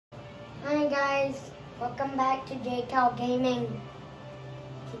guys, welcome back to JayCal Gaming.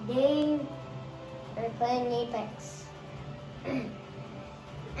 Today we're playing Apex. And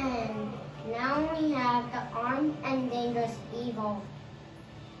now we have the Armed and Dangerous Evil.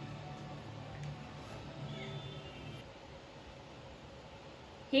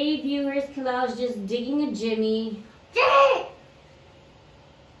 Hey viewers, Calell's just digging a Jimmy.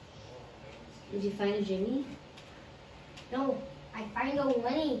 Did you find a Jimmy? No, I find a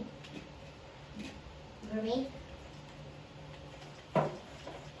Winnie. For me?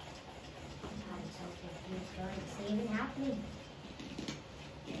 It's even happening.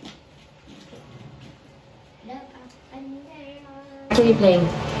 Look up and down. What are you playing?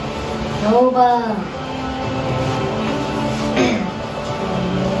 Nova.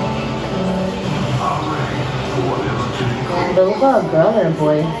 Nova, a girl or a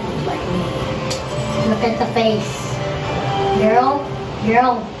boy? Look at the face.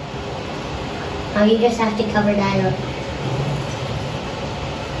 Girl. Now you just have to cover that up.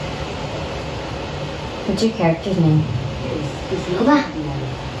 What's your character's name? Come on.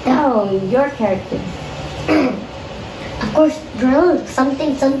 No, your character. Of course, Drill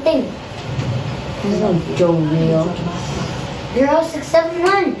something. His name's Joe Real.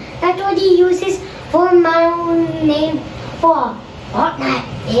 0671. That's what he uses for my own name for Fortnite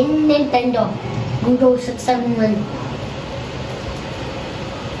in Nintendo. Google 671.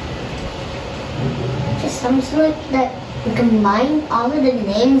 Just sounds like that we combine all of the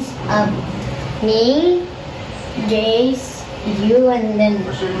names of me, Jace, you, and then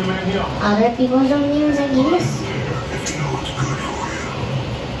other people's own names, I guess.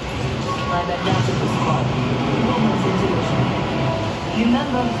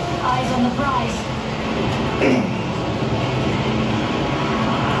 Remember, eyes on the prize.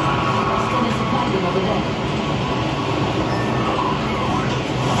 Extended supply bin over there.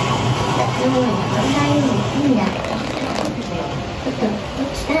 I'm not even doing that.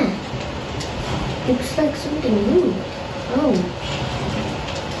 What's that? Looks like something new. Oh.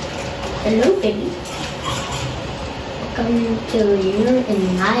 Hello, baby. Welcome to you in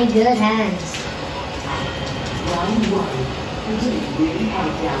my good hands. Round one. Really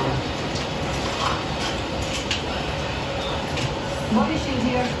head down. Body shield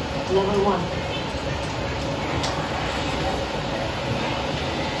here. Level 1.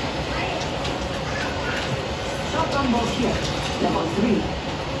 Shotgun bolt here. Level 3.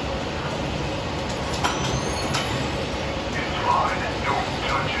 It's fine. Don't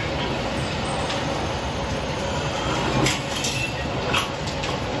touch it.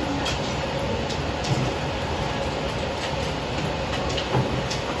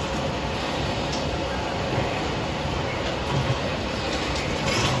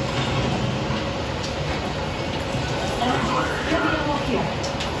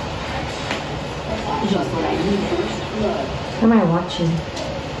 Just what I need. First blood. What am I watching?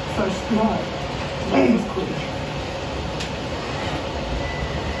 First blood. That was quick.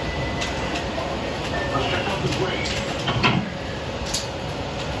 Let's check out the grade.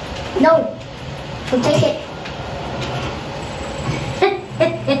 No! We'll take it.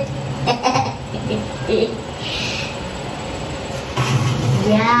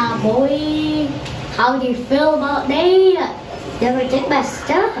 Yeah, boy. How do you feel about that? Never take my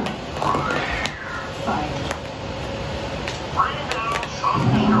stuff. Fine.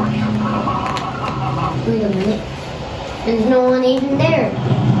 Wait a minute. There's no one even there.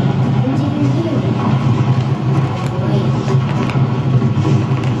 Who's even here? Wait.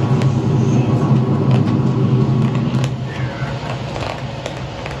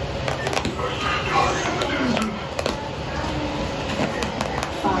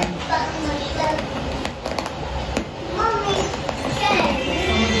 Fine.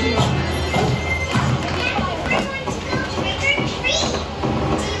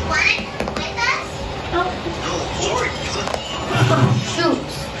 Shoot!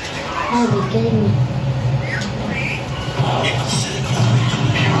 Oh, you're kidding me.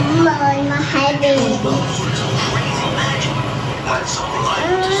 My heavy. Sounds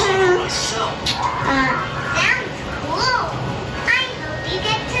cool. I hope you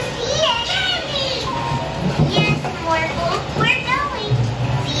get to see it. Yes, Morphle, we're going.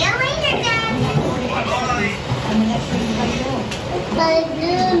 See you later, guys. Bye-bye. And the next ring right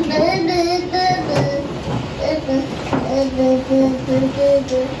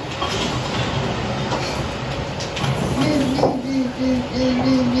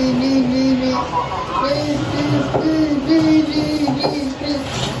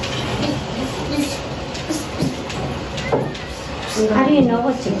How do you know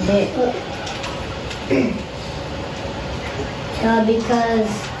what to pick?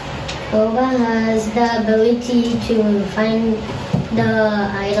 Because Boba has the ability to find the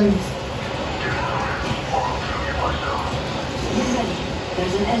items.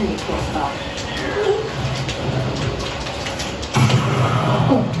 There's an enemy close by.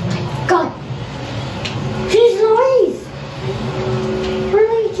 Oh my god! Jeez Louise!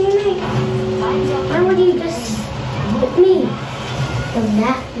 Really, teammate? Why would you just hit me? From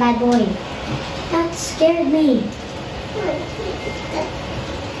that bad boy. That scared me.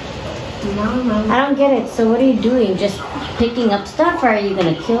 Mama. I don't get it. So what are you doing? Just picking up stuff, or are you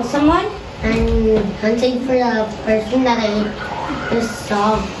gonna kill someone? I'm hunting for the person that I just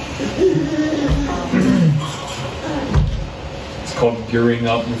saw. It's called gearing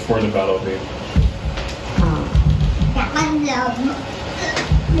up before the battle, babe. Oh.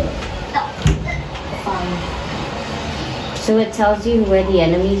 So it tells you where the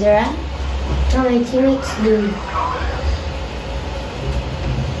enemies are at? No, my teammates do.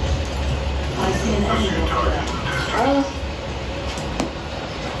 I see an enemy over there.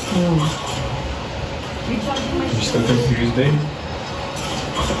 Recharging my You're still confused, babe?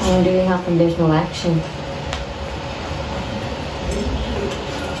 I'm wondering how come there's no action.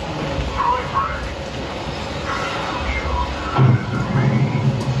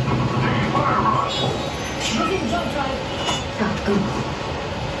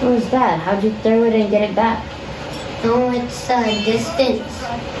 What was that? How'd you throw it and get it back? No, it's distance.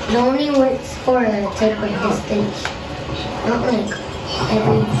 It only works for a type of distance. Not like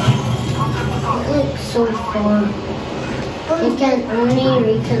every. Not like so far. You can only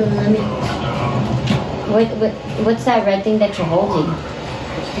reach a limit. What's that red thing that you're holding?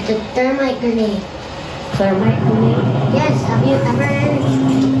 It's a thermite grenade. Thermite grenade? Yes, have you ever.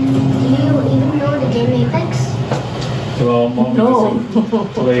 Do you even know the game Apex? Well, Mom doesn't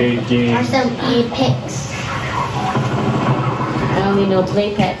play Or games. some Apex? I only know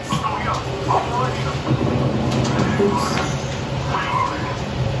play pets.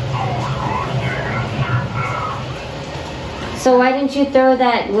 So why didn't you throw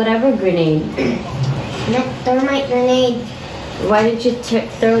that whatever grenade? That thermite grenade. Why didn't you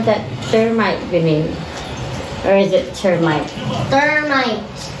throw that thermite grenade? Or is it termite? Thermite.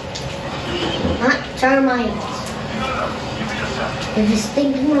 Not termite. You're just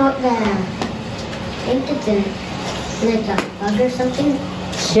thinking about the. I think it's like a bug or something.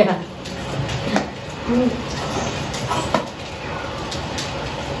 Yeah.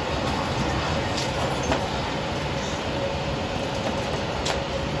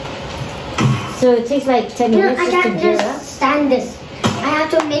 So it takes like 10 No, minutes I just to can't gear up? just stand this. I have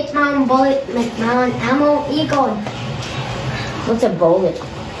to make my own bullet, make my own ammo. Egon. What's a bullet?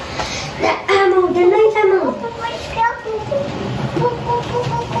 The ammo, the night ammo.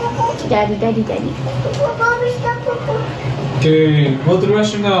 Daddy. Okay, go to the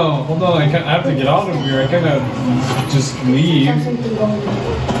restroom now. Hold on, I have to get out of here. I cannot just leave. Have something going.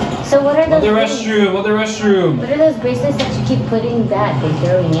 So what are those? Other things- restroom, other restroom. What are those bracelets that you keep putting back and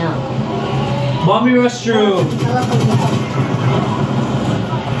throwing out? Mommy restroom.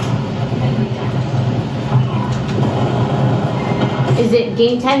 Is it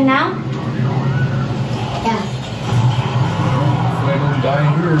game time now? Yeah. If I don't die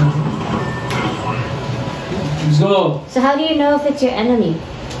here. Let's go. So how do you know if it's your enemy?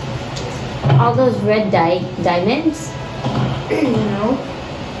 All those red diamonds? No.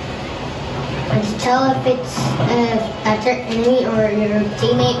 I can tell if it's that's your enemy or your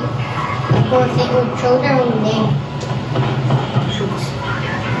teammate. Of course, it would show their own name.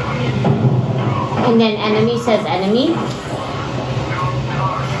 And then enemy says enemy?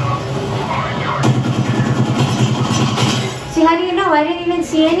 See, how do you know? I didn't even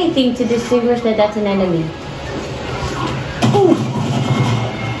see anything to distinguish that that's an enemy. Ooh.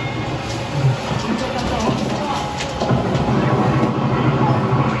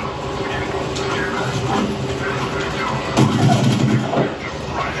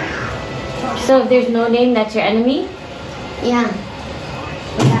 So if there's no name, that's your enemy? Yeah.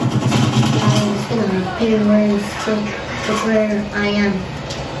 But I'm just gonna appear where I am.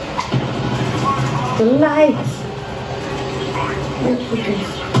 The lights. Look at this.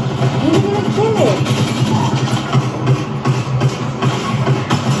 You didn't even kill it.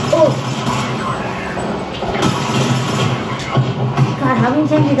 Oh. God, how many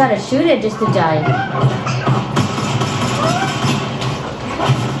times you gotta shoot it just to die?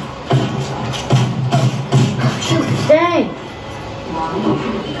 Dang!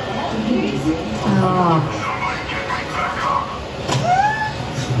 Oh.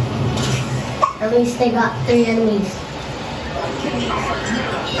 At least they got 3 enemies.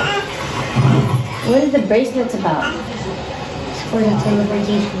 What is the bracelets about? It's for the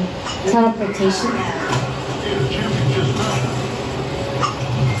teleportation. Teleportation.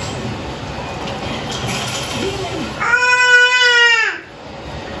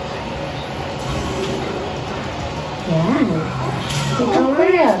 Yeah. Don't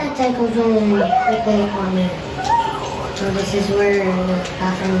worry, that cycle zone quickly for me. So this is where the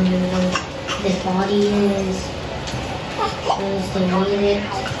bathroom this body is. Please delete it.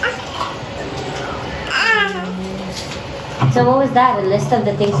 So what was that? A list of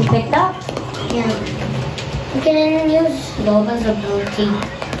the things you picked up? Yeah. You can use Loba's ability.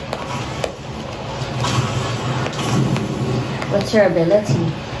 What's your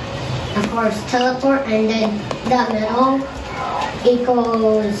ability? Of course, teleport, and then that metal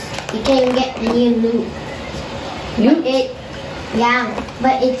equals, you can get any loot. Loot?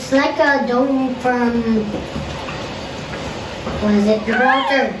 But it's like a dome from, what is it,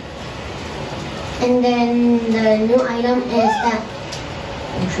 Gibraltar. And then the new item is that,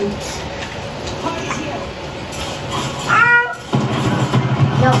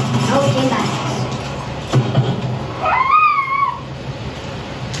 no, came back.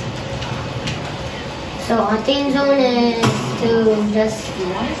 So our team zone is to just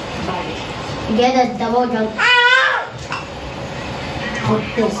get a double jump.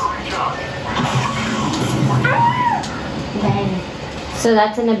 Like this. Bang. So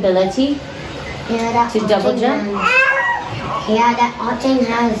that's an ability? Yeah, that To double Octane jump? has. Yeah, that Octane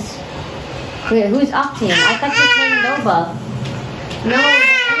has. Wait, who's Octane? I thought you were playing Nova. No, the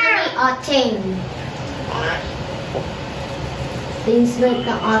enemy Octane. Things like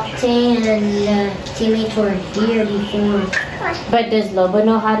the Octane and the teammates were here before. But does Lobo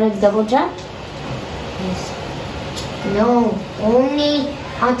know how to double jump? Yes. No, only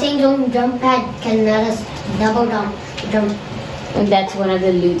Octane's own jump pad can let us double jump. And that's one of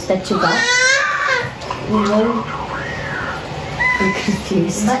the loots that you got? No, I'm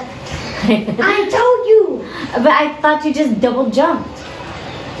confused. but I told you. But I thought you just double jumped.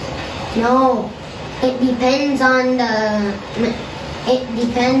 No, it depends on the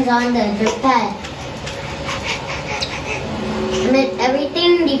drip pad. I mean,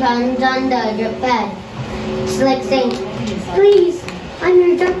 everything depends on the drip pad. It's like saying, please, I'm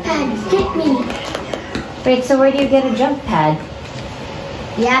your jump pad, get me. Wait, so where do you get a jump pad?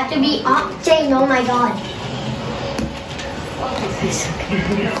 You have to be Octane, oh my god.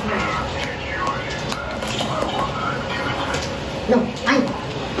 No, fine.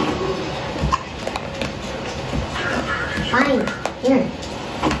 Fine, here.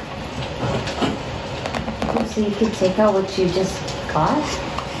 So you could take out what you just got?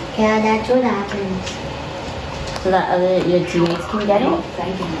 Yeah, that's what happens. So that your teammates can get it?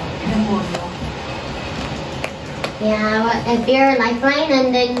 Yeah, but if you're a lifeline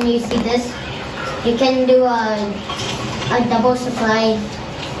and then you see this, you can do a double supply.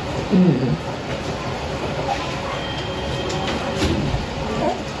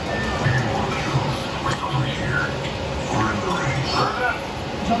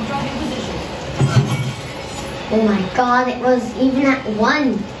 Oh my god, it was even at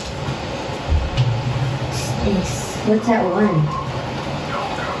 1. What's this? What's that one?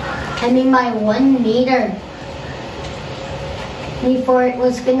 I mean by 1 meter. Before it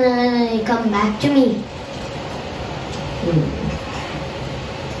was gonna come back to me.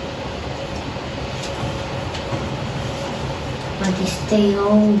 But you stay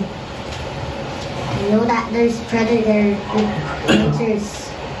home. I know that there's predator hunters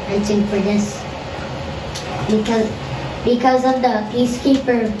hunting for this. Because of the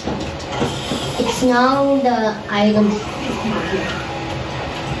peacekeeper, it's now the item.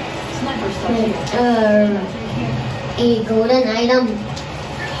 A golden item.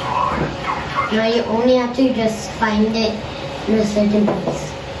 Now you only have to just find it in a certain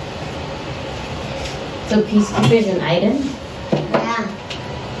place. So Peacekeeper is an item? Yeah.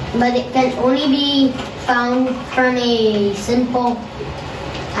 But it can only be found from a simple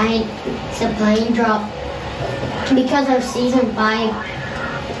supply and drop. Because of season 5.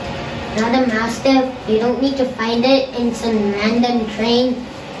 Now the Mastiff, you don't need to find it in some random train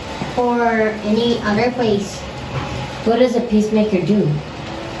or any other place. What does a peacemaker do?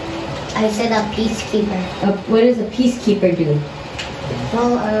 I said a peacekeeper. What does a peacekeeper do?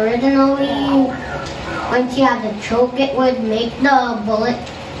 Well, originally, once you have the choke, it would make the bullet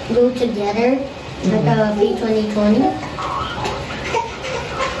glue together, like a P2020.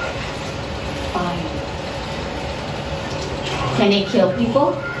 Can it kill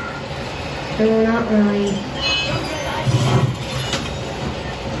people? No, not really.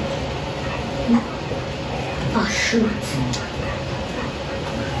 Oh, shoot.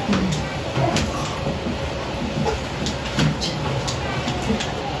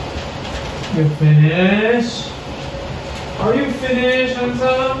 You finished? Are you finished,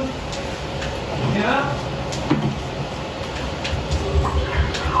 handsome? Yeah?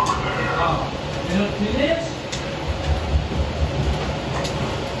 Oh, you're not finished?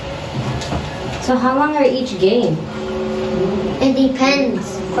 So how long are each game? It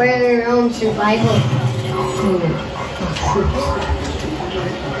depends for your own survival.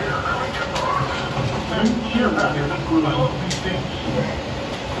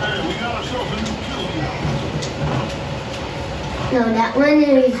 No, that one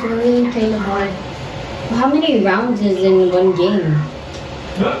is really kind of hard. How many rounds is in one game?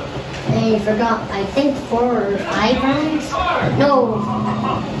 I forgot. I think 4 or 5 rounds. No,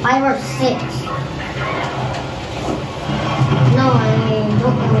 5 or 6. No, I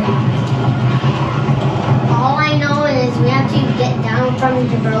don't know. All I know is we have to get down from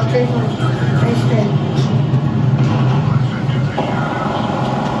Gibraltar first grade.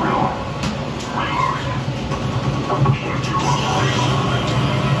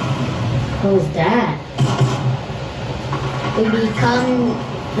 What was that? We become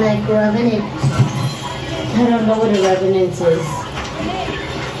like revenants. I don't know what a revenant is.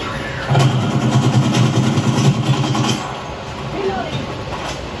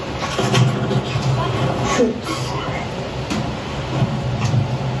 Troops.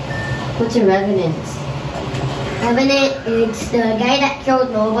 What's a revenant? Revenant, it's the guy that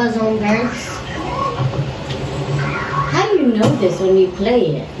killed Nova's own parents. How do you know this when you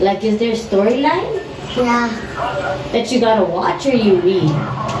play it? Like, is there a storyline Yeah. that you gotta watch or you read?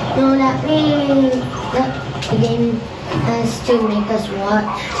 No, that the game has to make us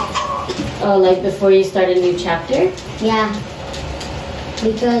watch. Oh, like before you start a new chapter? Yeah.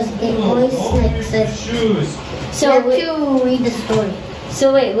 Because it always like says Shoes. So, you have to read the story.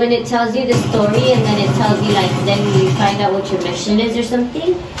 so wait, when it tells you the story and then it tells you like, then you find out what your mission is or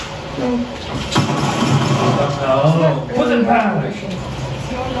something? No. Oh, put it back.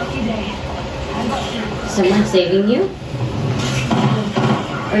 Someone saving you?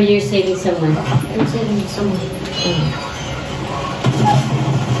 Or you're saving someone? I'm saving someone.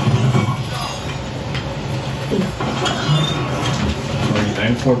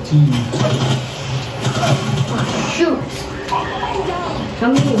 9:14. Shoot.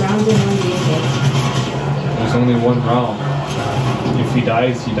 How many rounds in one game? There's only one round. If he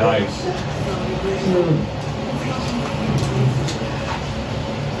dies, he dies.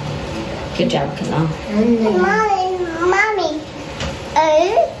 Good job, Calell. Mommy,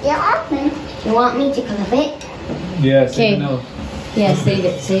 you're open. You want me to clip it? Yes, Okay. I know. Yeah, save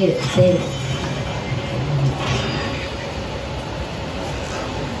it, save it, save it.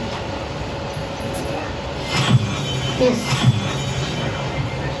 Yes.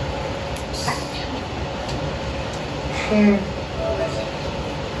 Share.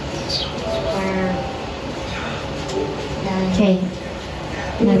 Square. Okay.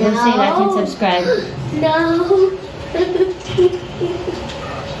 Now go say like and subscribe. No.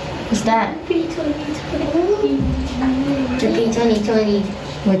 What's that? Trippy 2020.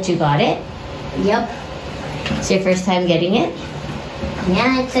 What, you got it? Yep. It's your first time getting it?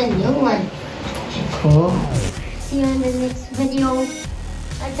 Yeah, it's a new one. Cool. See you in the next video.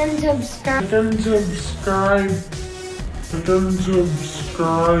 Like and subscribe.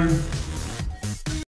 Subscribe.